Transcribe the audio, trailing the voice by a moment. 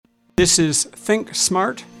This is Think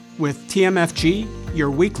Smart with TMFG, your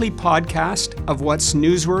weekly podcast of what's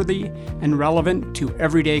newsworthy and relevant to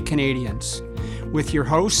everyday Canadians. With your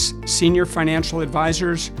hosts, Senior Financial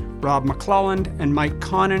Advisors Rob McClelland and Mike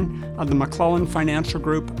Connon of the McClelland Financial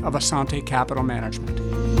Group of Asante Capital Management.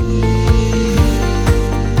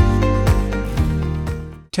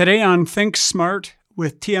 Today on Think Smart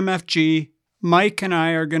with TMFG, Mike and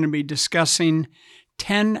I are going to be discussing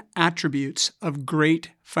 10 attributes of great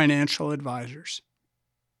financial advisors.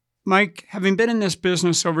 Mike, having been in this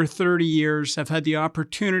business over 30 years, I've had the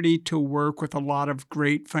opportunity to work with a lot of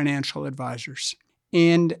great financial advisors.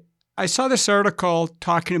 And I saw this article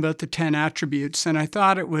talking about the 10 attributes, and I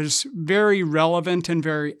thought it was very relevant and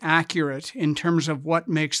very accurate in terms of what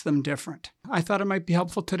makes them different. I thought it might be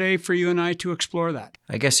helpful today for you and I to explore that.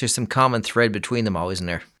 I guess there's some common thread between them all, isn't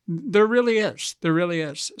there? There really is. There really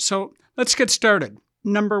is. So let's get started.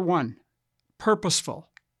 Number 1, purposeful.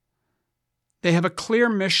 They have a clear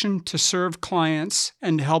mission to serve clients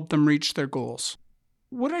and help them reach their goals.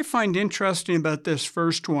 What I find interesting about this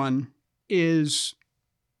first one is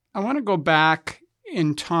I want to go back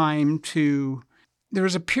in time to, there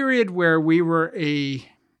was a period where we were a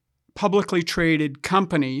publicly traded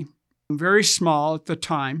company, very small at the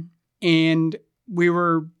time, and we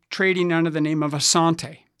were trading under the name of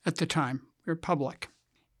Asante at the time. We were public.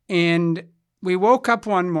 And we woke up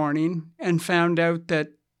one morning and found out that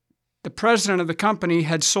the president of the company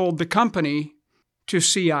had sold the company to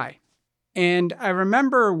CI. And I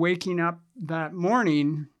remember waking up that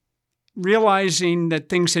morning realizing that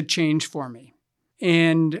things had changed for me.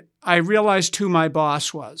 And I realized who my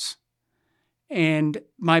boss was. And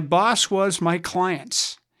my boss was my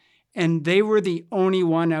clients. And they were the only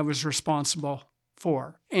one I was responsible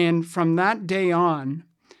for. And from that day on,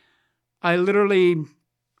 I literally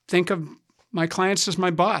think of my clients as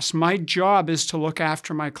my boss. My job is to look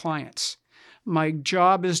after my clients. My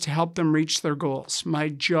job is to help them reach their goals. My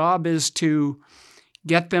job is to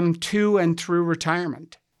get them to and through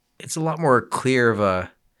retirement. It's a lot more clear of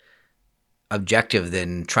a objective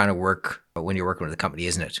than trying to work when you're working with a company,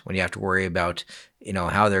 isn't it? When you have to worry about,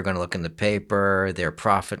 how they're going to look in the paper, their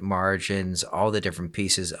profit margins, all the different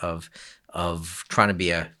pieces of trying to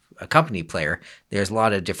be a company player. There's a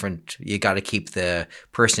lot of different, you got to keep the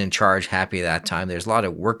person in charge happy at that time. There's a lot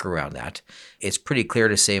of work around that. It's pretty clear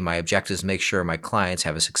to say my objective is make sure my clients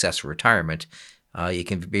have a successful retirement. You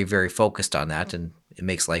can be very focused on that, and it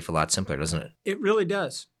makes life a lot simpler, doesn't it? It really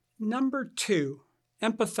does. Number 2,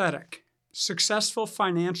 empathetic. Successful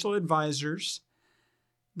financial advisors,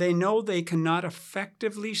 they know they cannot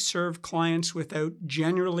effectively serve clients without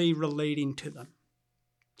genuinely relating to them.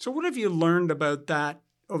 So what have you learned about that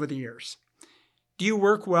over the years? Do you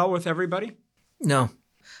work well with everybody? No.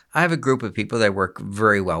 I have a group of people that I work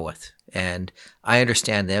very well with, and I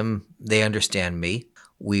understand them. They understand me.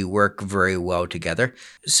 We work very well together.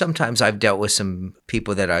 Sometimes I've dealt with some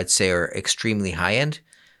people that I'd say are extremely high-end,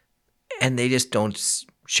 and they just don't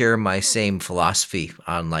share my same philosophy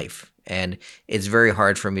on life. And it's very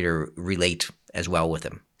hard for me to relate as well with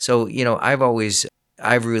them. So,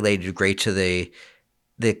 I've related great to the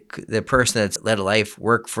person that's led a life,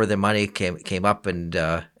 worked for the money, came up and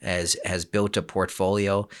has built a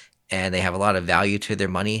portfolio, and they have a lot of value to their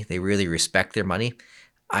money. They really respect their money.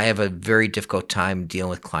 I have a very difficult time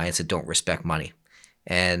dealing with clients that don't respect money.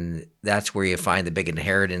 And that's where you find the big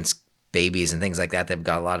inheritance babies and things like that. They've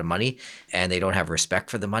got a lot of money and they don't have respect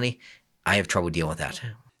for the money. I have trouble dealing with that.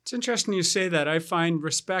 It's interesting you say that. I find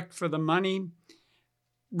respect for the money,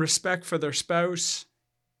 respect for their spouse,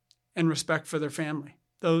 and respect for their family.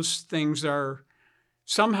 Those things are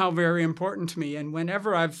somehow very important to me. And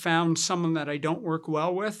whenever I've found someone that I don't work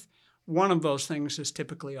well with, one of those things is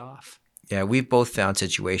typically off. Yeah, we've both found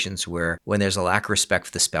situations where when there's a lack of respect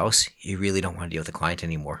for the spouse, you really don't want to deal with the client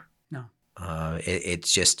anymore. No. It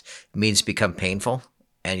just means to become painful,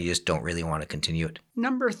 and you just don't really want to continue it.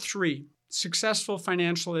 Number 3, successful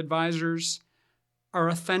financial advisors are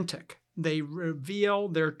authentic. They reveal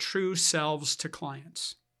their true selves to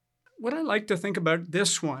clients. What I like to think about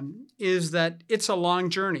this one is that it's a long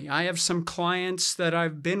journey. I have some clients that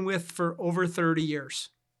I've been with for over 30 years.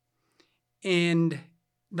 And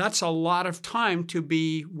that's a lot of time to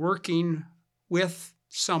be working with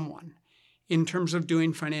someone in terms of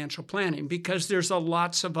doing financial planning, because there's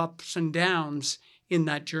lots of ups and downs in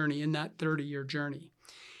that journey, in that 30-year journey.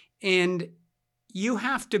 And you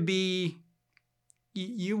have to be,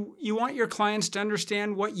 you want your clients to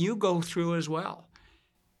understand what you go through as well.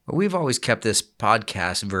 Well, we've always kept this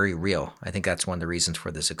podcast very real. I think that's one of the reasons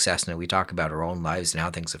for the success. And we talk about our own lives and how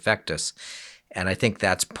things affect us. And I think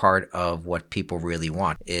that's part of what people really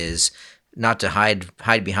want is not to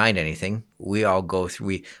hide behind anything. We all go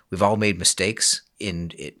through. We've all made mistakes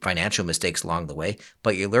financial mistakes along the way,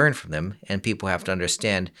 but you learn from them. And people have to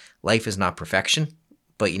understand life is not perfection,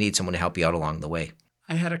 but you need someone to help you out along the way.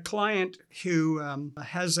 I had a client who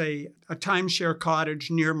has a timeshare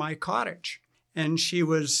cottage near my cottage, and she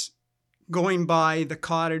was going by the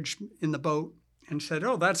cottage in the boat and said,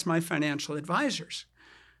 "Oh, that's my financial advisor's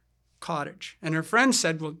cottage." And her friend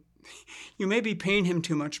said, "Well, you may be paying him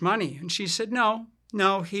too much money." And she said,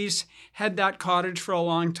 No, he's had that cottage for a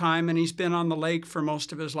long time and he's been on the lake for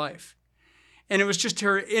most of his life." And it was just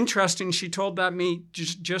her interesting. She told that me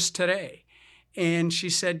just today. And she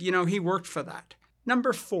said, he worked for that.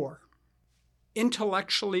 Number 4,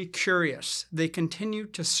 intellectually curious. They continue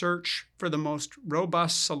to search for the most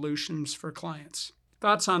robust solutions for clients.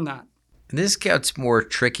 Thoughts on that? This gets more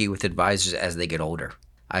tricky with advisors as they get older.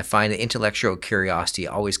 I find that intellectual curiosity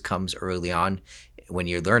always comes early on when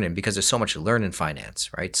you're learning, because there's so much to learn in finance,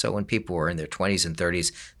 right? So when people are in their 20s and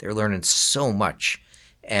 30s, they're learning so much.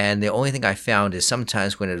 And the only thing I found is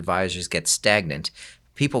sometimes when advisors get stagnant,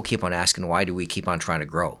 people keep on asking, why do we keep on trying to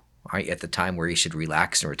grow? Aren't you at the time where you should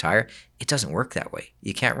relax and retire? It doesn't work that way.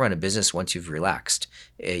 You can't run a business once you've relaxed.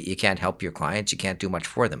 You can't help your clients. You can't do much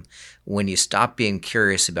for them. When you stop being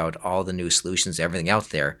curious about all the new solutions, everything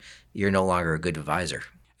out there, you're no longer a good advisor.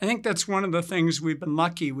 I think that's one of the things we've been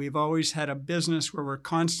lucky. We've always had a business where we're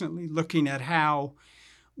constantly looking at how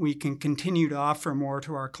we can continue to offer more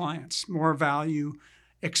to our clients, more value,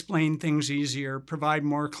 explain things easier, provide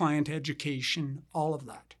more client education, all of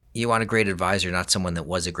that. You want a great advisor, not someone that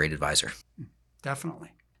was a great advisor.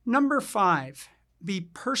 Definitely. Number 5, be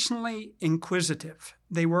personally inquisitive.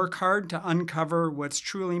 They work hard to uncover what's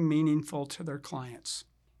truly meaningful to their clients.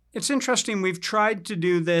 It's interesting. We've tried to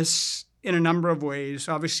do this in a number of ways.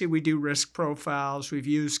 Obviously, we do risk profiles. We've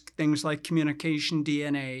used things like communication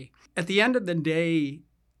DNA. At the end of the day,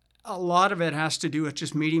 a lot of it has to do with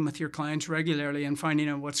just meeting with your clients regularly and finding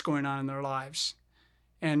out what's going on in their lives.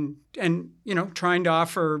 And trying to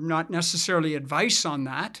offer not necessarily advice on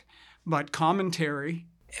that, but commentary.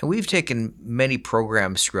 And we've taken many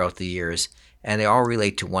programs throughout the years, and they all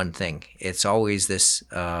relate to one thing. It's always this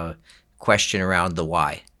question around the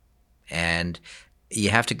why. And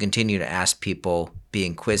you have to continue to ask people, be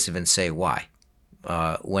inquisitive, and say why.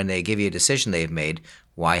 When they give you a decision they've made,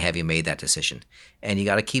 why have you made that decision? And you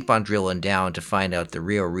got to keep on drilling down to find out the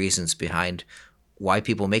real reasons behind why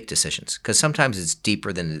people make decisions. Because sometimes it's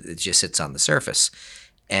deeper than it just sits on the surface.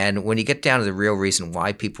 And when you get down to the real reason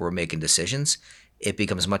why people are making decisions, it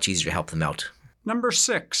becomes much easier to help them out. Number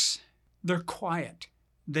 6, they're quiet.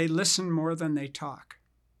 They listen more than they talk.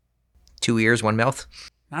 2 ears, 1 mouth.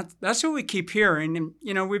 That's what we keep hearing.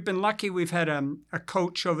 And, we've been lucky. We've had a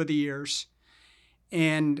coach over the years.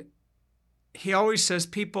 And he always says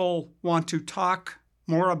people want to talk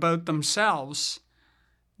more about themselves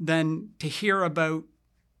than to hear about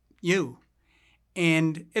you.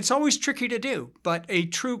 And it's always tricky to do. But a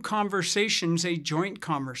true conversation's a joint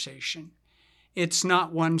conversation. It's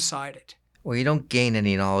not one-sided. Well, you don't gain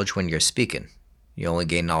any knowledge when you're speaking. You only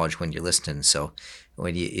gain knowledge when you're listening. So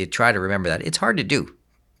when you try to remember that, it's hard to do.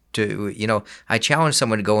 I challenge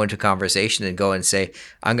someone to go into conversation and go and say,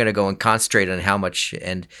 I'm going to go and concentrate on how much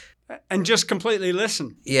and just completely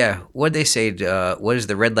listen. Yeah. What they say, what is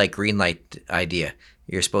the red light, green light idea?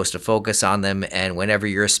 You're supposed to focus on them, and whenever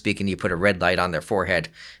you're speaking, you put a red light on their forehead,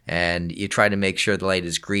 and you try to make sure the light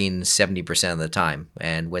is green 70% of the time.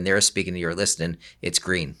 And when they're speaking and you're listening, it's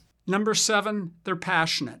green. Number 7, they're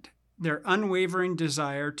passionate. Their unwavering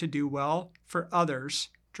desire to do well for others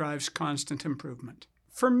drives constant improvement.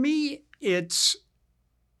 For me, it's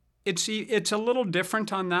a little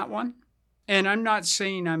different on that one. And I'm not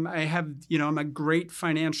saying I'm a great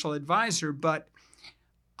financial advisor, but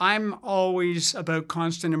I'm always about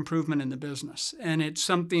constant improvement in the business. And it's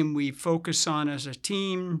something we focus on as a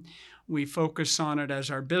team. We focus on it as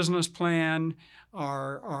our business plan.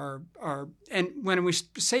 And when we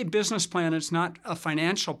say business plan, it's not a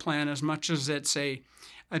financial plan as much as it's a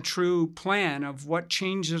true plan of what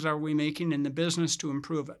changes are we making in the business to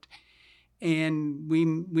improve it. And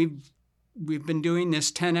we've been doing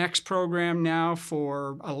this 10X program now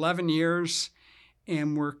for 11 years,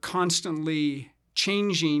 and we're constantly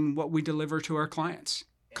changing what we deliver to our clients.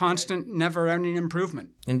 Constant, never-ending improvement.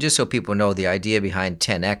 And just so people know, the idea behind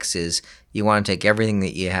 10X is you want to take everything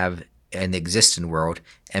that you have in the existing world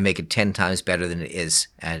and make it 10 times better than it is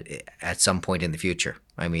at some point in the future.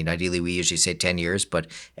 I mean, ideally, we usually say 10 years, but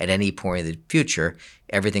at any point in the future,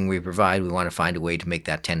 everything we provide, we want to find a way to make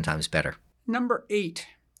that 10 times better. Number 8,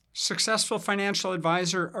 successful financial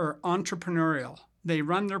advisors are entrepreneurial. They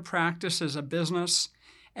run their practice as a business,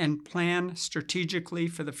 and plan strategically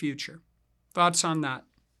for the future. Thoughts on that?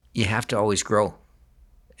 You have to always grow.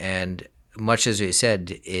 And much as we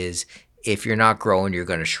said is if you're not growing, you're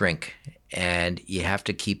going to shrink. And you have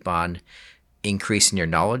to keep on increasing your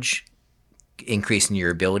knowledge, increasing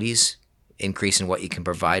your abilities, increasing what you can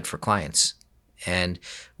provide for clients. And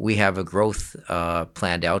we have a growth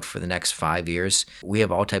planned out for the next 5 years. We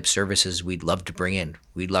have all types of services we'd love to bring in.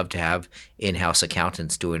 We'd love to have in-house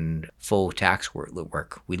accountants doing full tax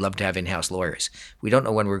work. We'd love to have in-house lawyers. We don't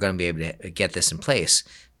know when we're going to be able to get this in place,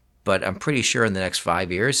 but I'm pretty sure in the next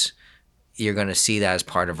 5 years, you're going to see that as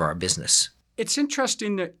part of our business. It's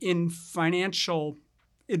interesting that in financial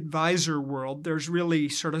advisor world, there's really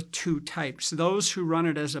sort of two types: those who run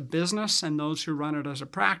it as a business and those who run it as a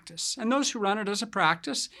practice. And those who run it as a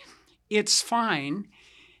practice, it's fine.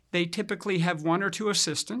 They typically have one or two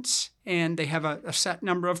assistants, and they have a set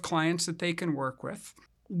number of clients that they can work with.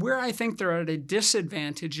 Where I think they're at a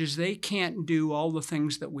disadvantage is they can't do all the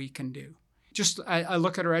things that we can do. I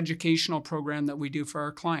look at our educational program that we do for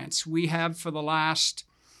our clients. We have, for the last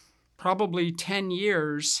probably 10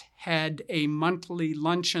 years, had a monthly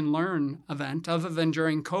lunch and learn event, other than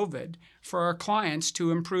during COVID, for our clients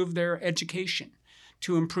to improve their education,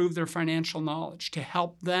 to improve their financial knowledge, to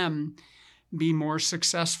help them be more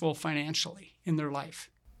successful financially in their life.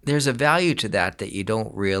 There's a value to that you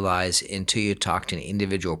don't realize until you talk to an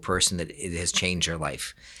individual person that it has changed their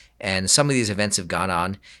life. And some of these events have gone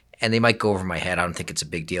on, and they might go over my head. I don't think it's a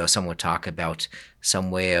big deal. Someone would talk about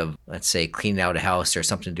some way of, let's say, cleaning out a house or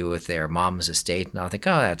something to do with their mom's estate. And I'll think,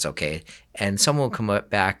 oh, that's okay. And someone will come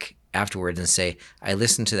back afterwards and say, I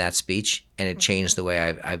listened to that speech and it changed the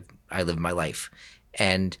way I live my life.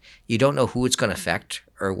 And you don't know who it's going to affect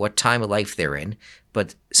or what time of life they're in.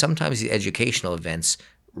 But sometimes the educational events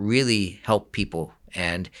really help people.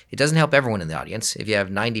 And it doesn't help everyone in the audience. If you have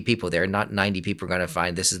 90 people there, not 90 people are going to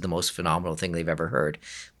find this is the most phenomenal thing they've ever heard.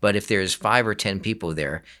 But if there's 5 or 10 people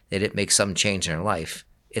there that it makes some change in their life,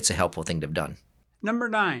 it's a helpful thing to have done. Number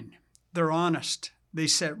 9, they're honest. They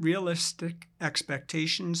set realistic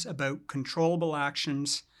expectations about controllable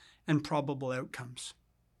actions and probable outcomes.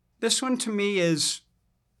 This one to me is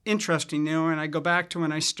interesting, and I go back to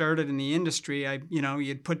when I started in the industry.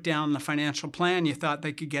 You'd put down the financial plan. You thought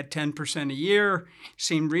they could get 10% a year,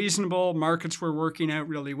 seemed reasonable. Markets were working out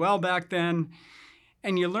really well back then.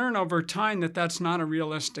 And you learn over time that that's not a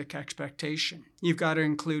realistic expectation. You've got to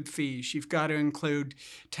include fees. You've got to include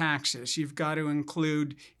taxes. You've got to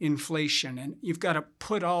include inflation. And you've got to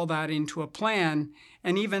put all that into a plan.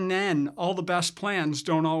 And even then, all the best plans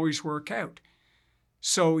don't always work out.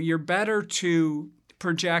 So you're better to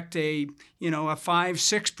project a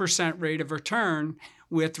 5-6% rate of return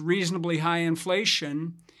with reasonably high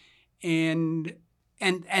inflation, and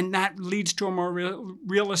that leads to a more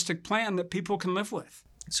realistic plan that people can live with.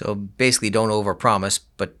 So basically, don't overpromise,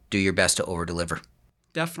 but do your best to overdeliver.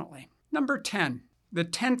 Definitely. Number 10, the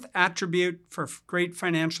 10th attribute for great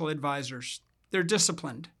financial advisors: they're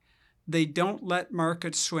disciplined. They don't let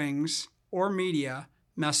market swings or media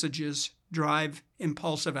messages drive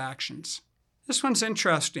impulsive actions. This one's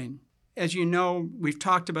interesting. As you know, we've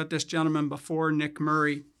talked about this gentleman before, Nick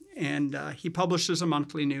Murray, and he publishes a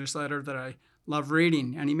monthly newsletter that I love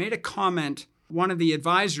reading. And he made a comment, one of the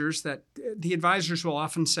advisors, that the advisors will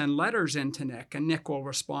often send letters in to Nick, and Nick will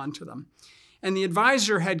respond to them. And the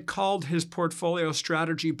advisor had called his portfolio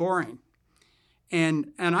strategy boring.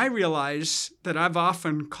 And I realize that I've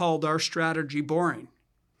often called our strategy boring,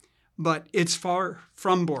 but it's far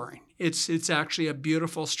from boring. It's actually a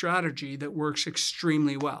beautiful strategy that works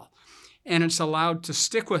extremely well. And it's allowed to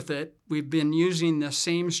stick with it. We've been using the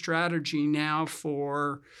same strategy now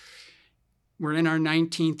we're in our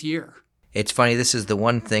 19th year. It's funny, this is the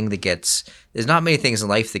one thing there's not many things in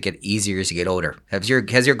life that get easier as you get older. Has your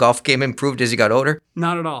golf game improved as you got older?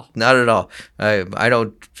 Not at all. Not at all. I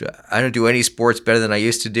don't do any sports better than I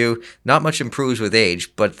used to do. Not much improves with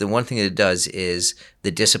age, but the one thing that it does is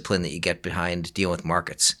the discipline that you get behind dealing with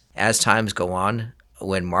markets. As times go on,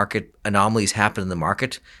 when market anomalies happen in the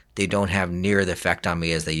market, they don't have near the effect on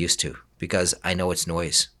me as they used to, because I know it's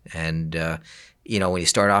noise. And when you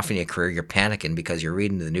start off in your career, you're panicking because you're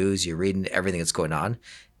reading the news, you're reading everything that's going on.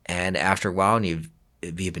 And after a while, and you've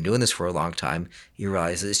been doing this for a long time, you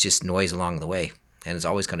realize it's just noise along the way, and it's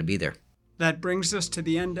always going to be there. That brings us to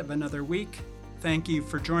the end of another week. Thank you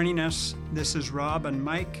for joining us. This is Rob and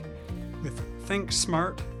Mike with Think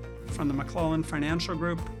Smart from the McClellan Financial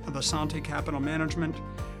Group of Asante Capital Management,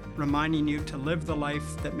 reminding you to live the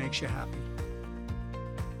life that makes you happy.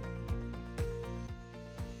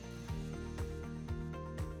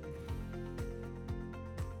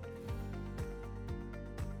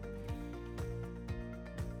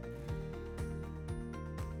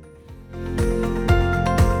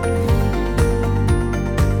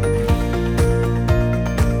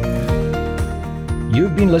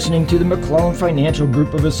 been listening to the McClellan Financial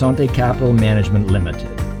Group of Asante Capital Management Limited.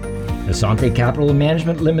 Asante Capital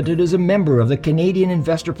Management Limited is a member of the Canadian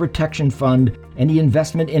Investor Protection Fund and the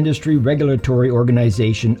Investment Industry Regulatory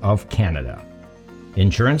Organization of Canada.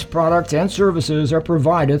 Insurance products and services are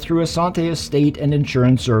provided through Asante Estate and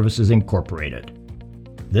Insurance Services Incorporated.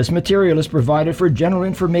 This material is provided for general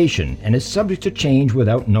information and is subject to change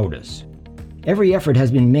without notice. Every effort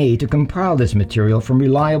has been made to compile this material from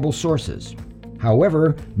reliable sources.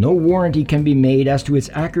 However, no warranty can be made as to its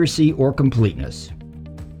accuracy or completeness.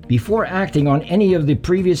 Before acting on any of the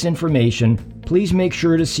previous information, please make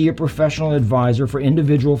sure to see a professional advisor for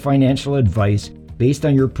individual financial advice based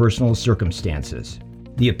on your personal circumstances.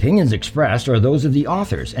 The opinions expressed are those of the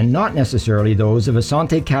authors and not necessarily those of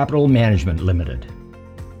Asante Capital Management Limited.